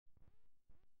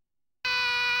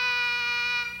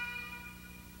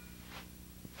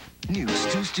New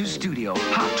Stu Studio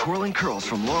Hot Twirling Curls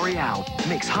from L'Oreal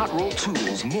makes hot roll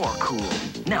tools more cool.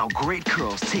 Now great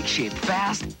curls take shape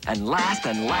fast and last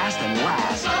and last and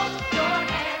last. Hold your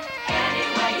hand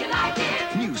any way you like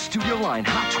it. New Studio Line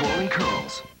Hot Twirling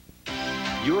Curls.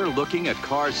 You're looking at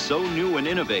cars so new and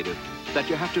innovative that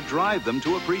you have to drive them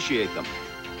to appreciate them.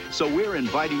 So we're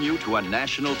inviting you to a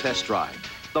national test drive,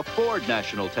 the Ford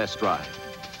National Test Drive.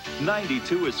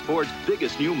 92 is Ford's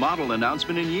biggest new model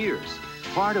announcement in years,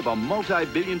 part of a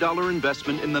multi-billion-dollar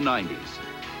investment in the 90s.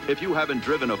 If you haven't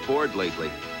driven a Ford lately,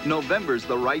 November's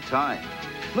the right time.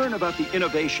 Learn about the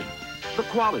innovation, the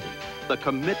quality, the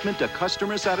commitment to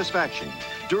customer satisfaction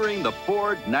during the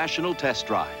Ford National Test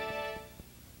Drive.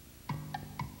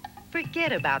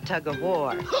 Forget about tug of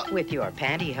war with your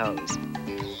pantyhose.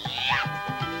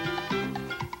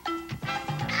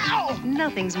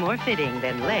 Nothing's more fitting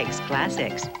than Legs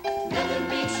Classics. Nothing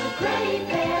beats a great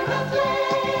pair of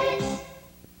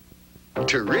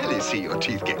legs. To really see your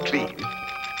teeth get clean,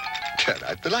 turn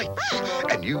out the lights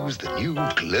and use the new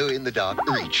glow-in-the-dark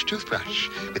Reach Toothbrush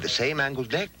with the same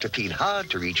angled neck to clean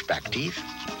hard-to-reach back teeth.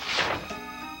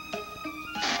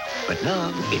 But now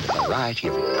in a variety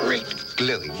of great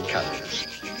glowing colors.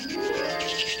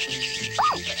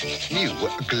 New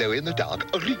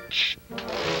glow-in-the-dark Reach.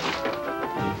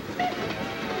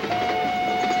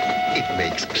 It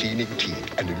makes cleaning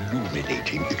teeth an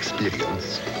illuminating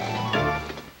experience.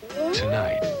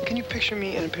 Tonight, Can you picture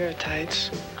me in a pair of tights?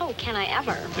 Oh, can I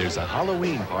ever? there's a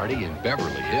Halloween party in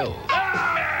Beverly Hills,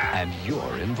 and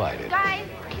you're invited. Guys,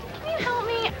 can you help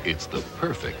me? It's the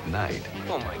perfect night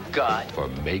Oh my God. for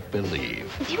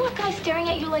make-believe Do you want guys staring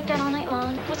at you like that all night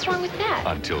long? What's wrong with that?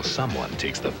 until someone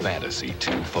takes the fantasy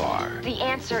too far. The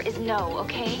answer is no,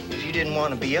 okay? If you didn't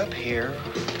want to be up here,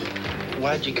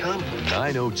 why'd you come?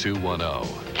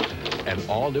 90210, an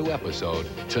all-new episode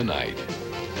tonight.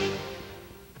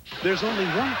 There's only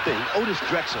one thing Otis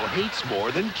Drexell hates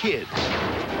more than kids.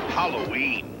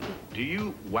 Halloween. Do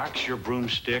you wax your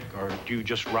broomstick, or do you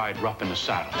just ride rough in the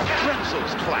saddle?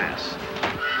 Drexell's class.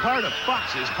 Part of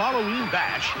Fox's Halloween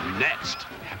Bash next.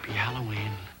 Happy Halloween.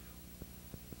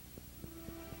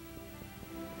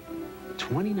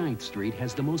 29th Street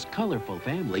has the most colorful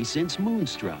family since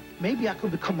Moonstruck. Maybe I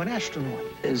could become an astronaut.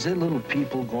 Is there little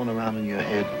people going around in your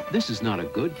head? This is not a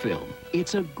good film.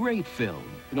 It's a great film.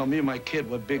 You know, me and my kid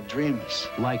were big dreamers.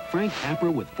 Like Frank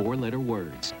Capra with 4-letter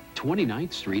words.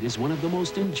 29th Street is one of the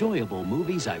most enjoyable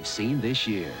movies I've seen this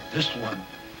year. This one,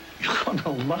 you're gonna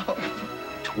love.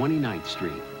 29th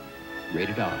Street.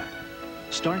 Rated R.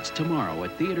 Starts tomorrow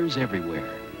at theaters everywhere.